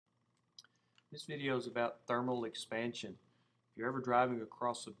This video is about thermal expansion. If you're ever driving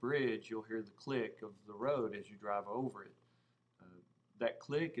across a bridge, you'll hear the click of the road as you drive over it. That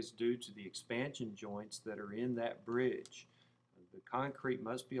click is due to the expansion joints that are in that bridge. The concrete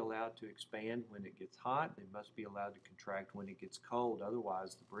must be allowed to expand when it gets hot. It must be allowed to contract when it gets cold.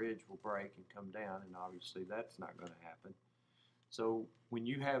 Otherwise, the bridge will break and come down, and obviously that's not going to happen. So when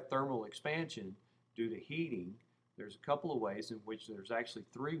you have thermal expansion due to heating, there's a couple of ways in which there's actually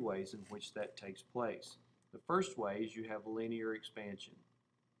three ways in which that takes place. The first way is you have linear expansion.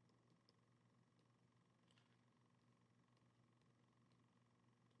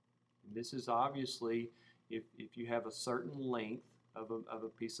 And this is obviously if you have a certain length of a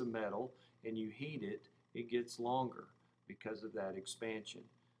piece of metal and you heat it, it gets longer because of that expansion.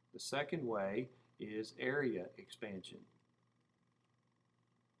 The second way is area expansion.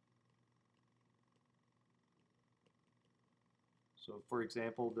 So for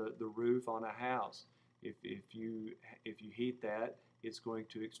example, the roof on a house, if you heat that, it's going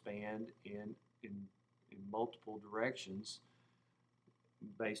to expand in multiple directions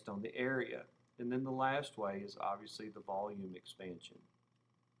based on the area. And then the last way is obviously the volume expansion,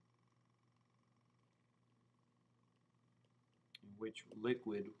 in which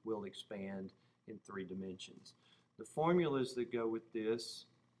liquid will expand in 3 dimensions. The formulas that go with this,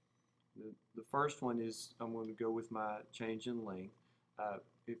 the first one is I'm going to go with my change in length.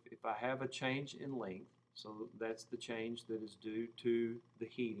 If I have a change in length, so that's the change that is due to the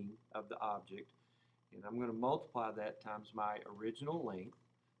heating of the object, and I'm going to multiply that times my original length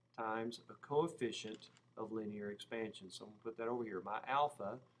times a coefficient of linear expansion. So I'm going to put that over here. My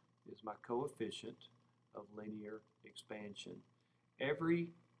alpha is my coefficient of linear expansion. Every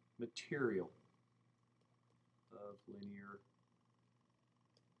material of linear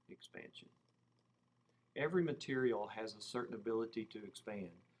expansion. Every material has a certain ability to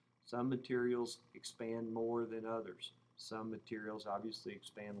expand. Some materials expand more than others. Some materials obviously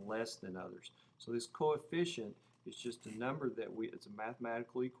expand less than others. So this coefficient is just a number that it's a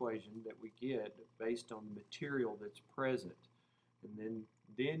mathematical equation that we get based on the material that's present. And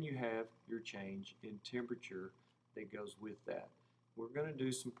then you have your change in temperature that goes with that. We're going to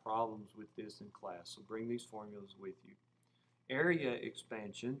do some problems with this in class, so bring these formulas with you. Area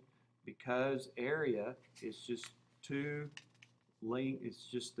expansion, because area is just it's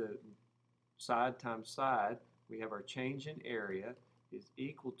just the side times side, we have our change in area is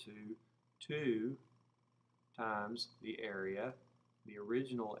equal to 2 times the area, the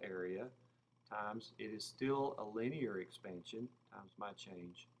original area, times it is still a linear expansion times my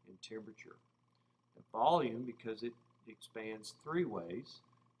change in temperature. The volume, because it expands 3 ways,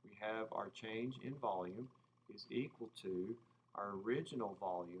 we have our change in volume is equal to our original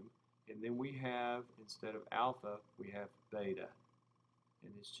volume, and then we have, instead of alpha, we have beta.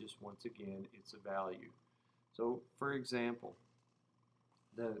 And it's just, once again, it's a value. So, for example,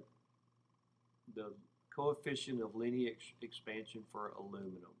 the coefficient of linear expansion for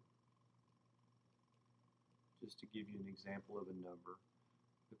aluminum, just to give you an example of a number,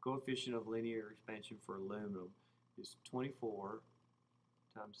 the coefficient of linear expansion for aluminum is 24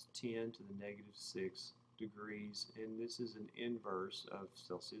 times 10 to the negative 6 degrees, and this is an inverse of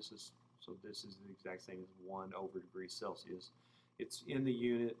Celsius, so this is the exact same as 1 over degrees Celsius. It's in the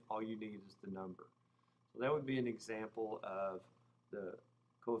unit, all you need is the number. So that would be an example of the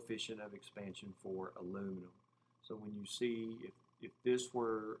coefficient of expansion for aluminum. So when you see, if this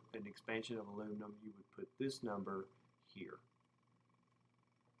were an expansion of aluminum, you would put this number here.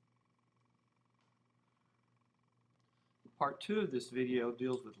 Part 2 of this video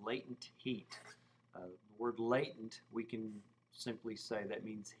deals with latent heat. The word latent, we can simply say that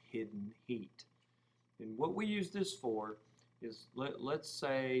means hidden heat. And what we use this for is, let's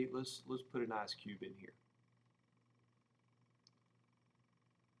put an ice cube in here.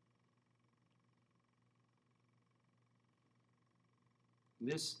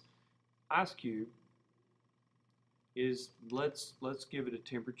 This ice cube is, let's give it a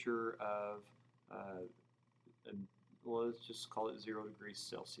temperature of, well, let's just call it 0 degrees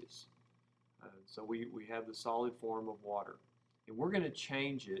Celsius. So we have the solid form of water, and we're going to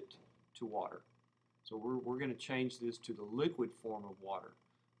change it to water. So we're going to change this to the liquid form of water.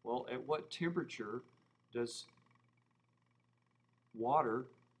 Well, at what temperature does water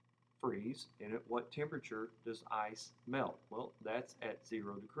freeze, and at what temperature does ice melt? Well, that's at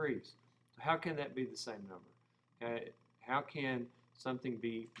 0 degrees. So how can that be the same number? How can something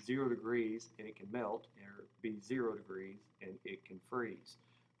be 0 degrees and it can melt, or be 0 degrees and it can freeze?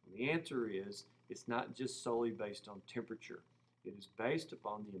 Well, the answer is, it's not just solely based on temperature. It is based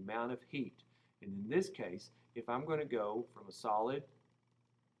upon the amount of heat. And in this case, if I'm going to go from a solid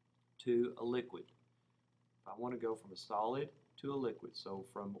to a liquid. If I want to go from a solid to a liquid, so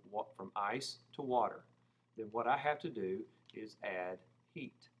from ice to water, then what I have to do is add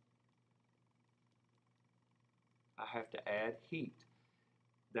heat. I have to add heat.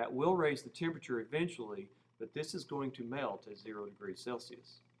 That will raise the temperature eventually, but this is going to melt at 0 degrees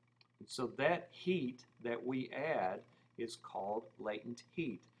Celsius. And so that heat that we add is called latent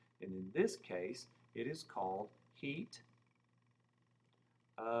heat. And in this case, it is called heat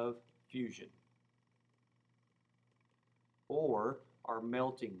of fusion, or our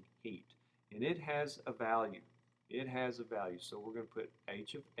melting heat. And it has a value. It has a value. So we're going to put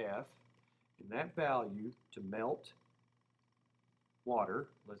H of F, and that value to melt water,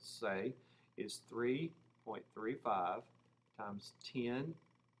 let's say, is 3.35 times 10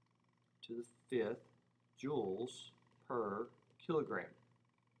 to the 5th joules per kilogram.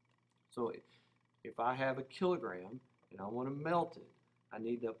 So if I have a kilogram and I want to melt it, I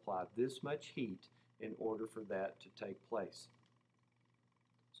need to apply this much heat in order for that to take place.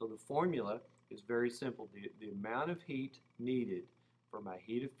 So the formula is very simple. The amount of heat needed for my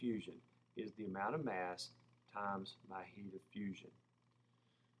heat of fusion is the amount of mass times my heat of fusion.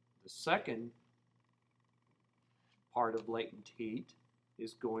 The second part of latent heat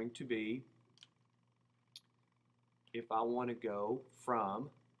is going to be if I want to go from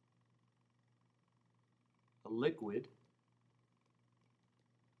a liquid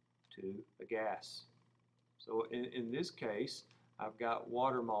to a gas. So in this case, I've got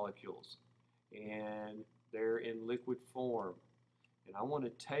water molecules and they're in liquid form, and I want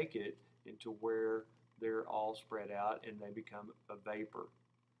to take it into where they're all spread out and they become a vapor.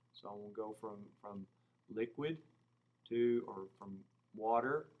 So I will go from liquid to, or from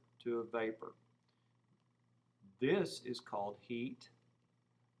water to a vapor. This is called heat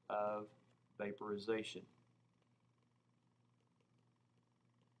of vaporization.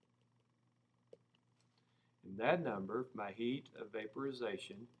 And that number, my heat of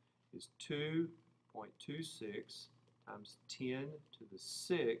vaporization, is 2.26 times 10 to the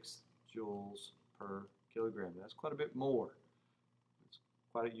 6th joules per kilogram. That's quite a bit more.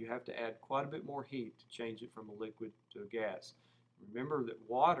 You have to add quite a bit more heat to change it from a liquid to a gas. Remember that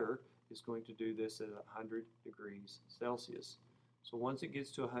water is going to do this at 100 degrees Celsius. So once it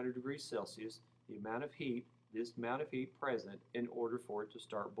gets to 100 degrees Celsius, the amount of heat, this amount of heat present in order for it to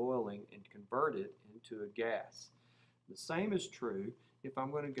start boiling and convert it into a gas. The same is true if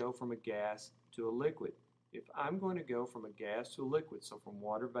I'm going to go from a gas to a liquid. If I'm going to go from a gas to a liquid, so from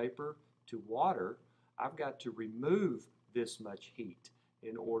water vapor to water, I've got to remove this much heat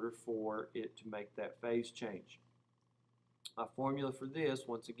in order for it to make that phase change. My formula for this,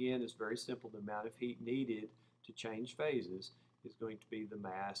 once again, is very simple. The amount of heat needed to change phases is going to be the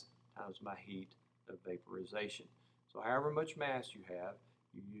mass times my heat of vaporization. So however much mass you have,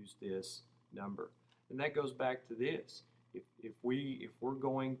 you use this number. And that goes back to this. If we're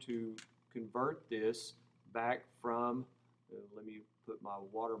going to convert this back from, let me put my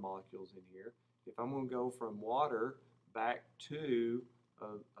water molecules in here. If I'm going to go from water back to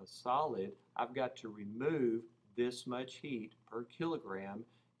a solid, I've got to remove this much heat per kilogram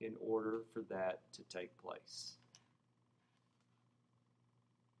in order for that to take place.